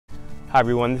Hi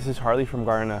everyone, this is Harley from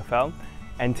Garden FL,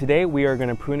 and today we are going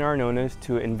to prune our Annonas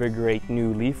to invigorate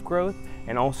new leaf growth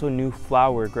and also new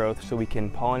flower growth so we can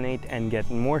pollinate and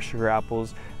get more sugar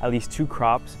apples, at least 2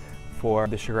 crops for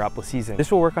the sugar apple season.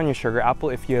 This will work on your sugar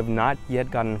apple if you have not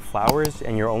yet gotten flowers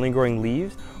and you're only growing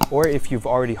leaves, or if you've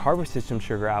already harvested some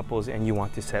sugar apples and you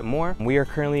want to set more. We are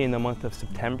currently in the month of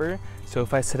September, so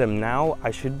if I set them now,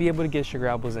 I should be able to get sugar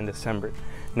apples in December.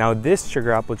 Now this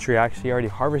sugar apple tree I actually already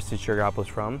harvested sugar apples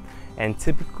from, and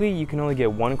typically you can only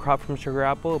get 1 crop from sugar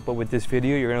apple, but with this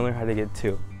video you're going to learn how to get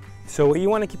 2. So what you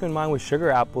want to keep in mind with sugar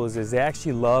apples is they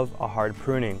actually love a hard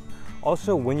pruning.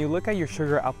 Also, when you look at your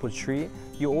sugar apple tree,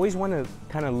 you always want to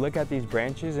kind of look at these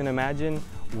branches and imagine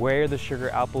where the sugar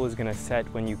apple is going to set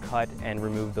when you cut and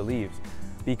remove the leaves.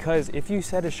 Because if you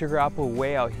set a sugar apple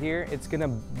way out here, it's going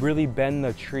to really bend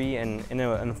the tree in an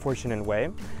unfortunate way.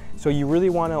 So you really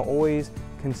want to always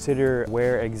consider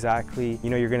where exactly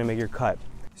you're going to make your cut.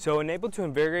 So enable to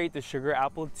invigorate the sugar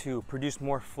apple to produce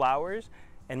more flowers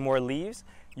and more leaves,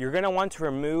 you're going to want to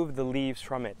remove the leaves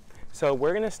from it. So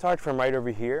we're going to start from right over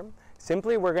here.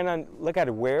 Simply we're going to look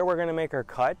at where we're going to make our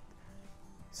cut.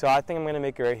 So I think I'm going to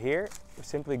make it right here.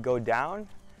 Simply go down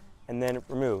and then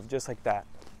remove, just like that.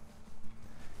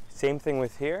 Same thing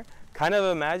with here. Kind of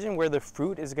imagine where the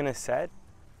fruit is going to set.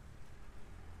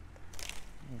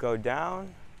 Go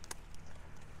down,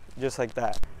 just like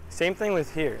that. Same thing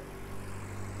with here.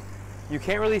 You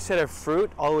can't really set a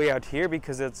fruit all the way out here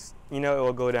because it's, it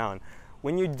will go down.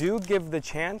 When you do give the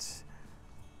chance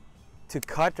to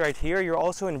cut right here, you're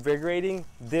also invigorating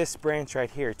this branch right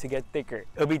here to get thicker.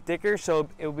 It'll be thicker, so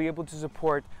it'll be able to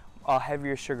support a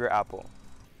heavier sugar apple.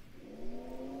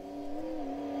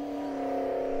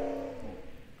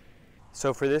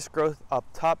 So for this growth up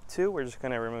top too, we're just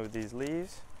gonna remove these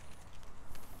leaves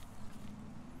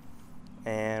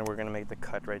and we're gonna make the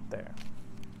cut right there.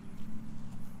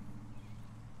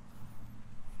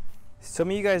 Some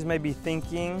of you guys might be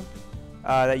thinking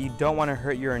that you don't want to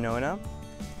hurt your Annona,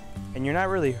 and you're not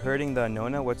really hurting the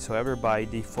Annona whatsoever by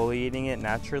defoliating it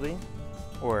naturally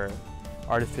or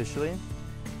artificially,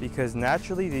 because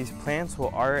naturally these plants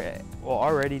will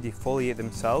already defoliate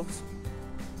themselves.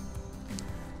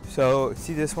 So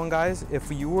see this one, guys,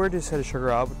 if you were to set a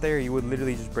sugar apple there, you would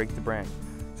literally just break the branch.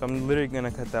 So I'm literally going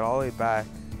to cut that all the way back.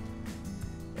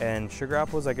 And sugar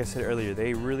apples, like I said earlier,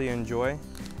 they really enjoy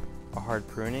a hard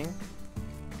pruning.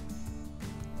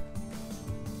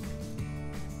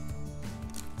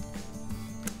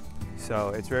 So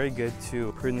it's very good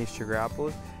to prune these sugar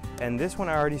apples. And this one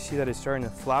I already see that it's starting to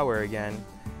flower again.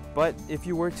 But if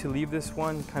you were to leave this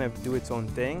one kind of do its own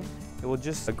thing, it will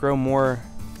just grow more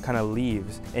kind of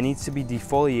leaves. It needs to be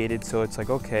defoliated, so it's like,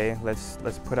 okay, let's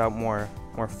put out more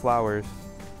flowers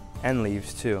and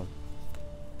leaves too.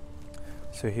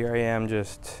 So here I am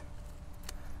just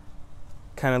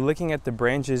kind of looking at the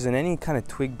branches and any kind of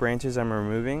twig branches I'm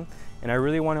removing, and I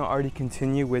really want to already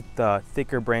continue with the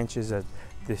thicker branches that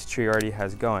this tree already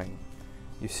has going,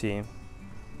 you see.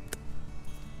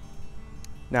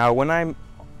 Now when I'm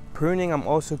pruning, I'm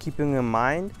also keeping in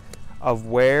mind of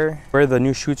where the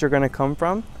new shoots are going to come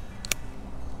from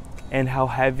and how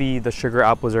heavy the sugar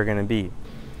apples are going to be.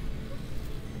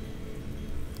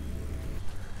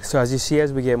 So as you see,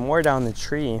 as we get more down the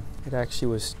tree, it actually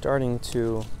was starting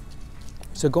to,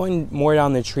 so going more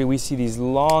down the tree, we see these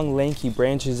long lanky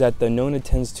branches that the Annona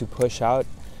tends to push out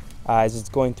as it's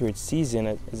going through its season,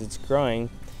 as it's growing.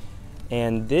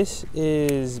 And this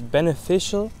is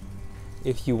beneficial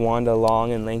if you want a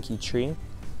long and lanky tree.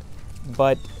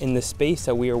 But in the space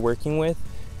that we are working with,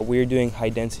 we are doing high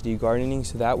density gardening,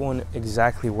 so that won't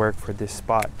exactly work for this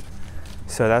spot.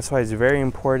 So that's why it's very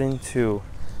important to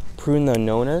prune the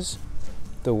Annonas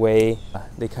the way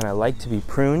they kind of like to be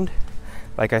pruned.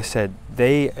 Like I said,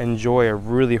 they enjoy a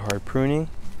really hard pruning.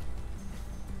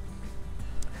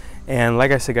 And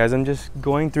like I said, guys, I'm just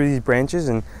going through these branches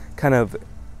and kind of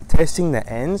testing the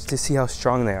ends to see how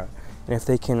strong they are and if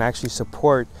they can actually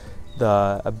support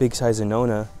a big size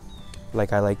Annona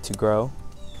like I like to grow.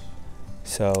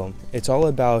 So it's all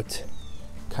about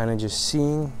kind of just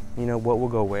seeing, what will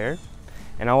go where.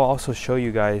 And I'll also show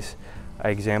you guys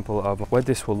an example of what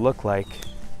this will look like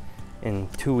in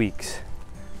 2 weeks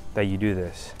that you do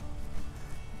this,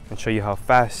 and show you how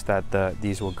fast that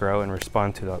these will grow and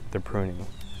respond to the pruning.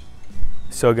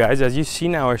 So guys, as you see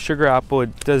now, our sugar apple,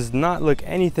 it does not look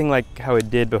anything like how it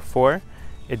did before.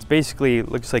 It's basically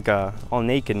looks like all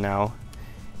naked now.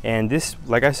 And this,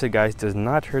 like I said, guys, does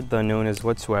not hurt the Annonas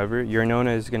whatsoever. Your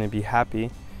Annona is going to be happy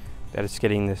that it's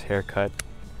getting this haircut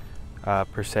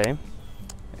per se.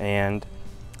 And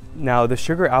now the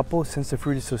sugar apple, since the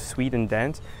fruit is so sweet and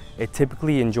dense, it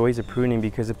typically enjoys the pruning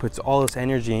because it puts all its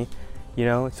energy you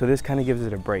know, so this kind of gives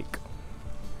it a break.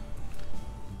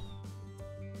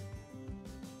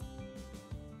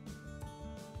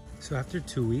 So after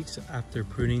 2 weeks, after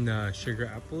pruning the sugar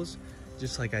apples,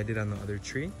 just like I did on the other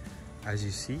tree, as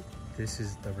you see, this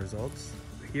is the results.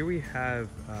 Here we have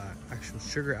actual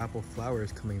sugar apple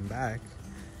flowers coming back.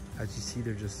 As you see,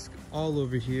 they're just all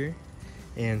over here.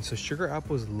 And so sugar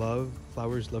apples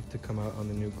flowers love to come out on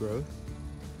the new growth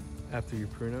after you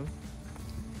prune them.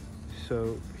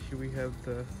 So here we have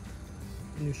the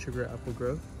new sugar apple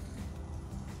growth.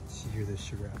 See here, the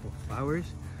sugar apple flowers.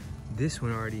 This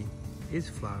one already is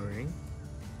flowering.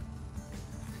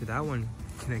 So that one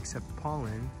can accept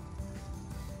pollen.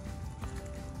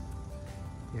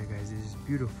 Yeah guys, it is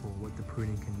beautiful what the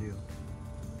pruning can do.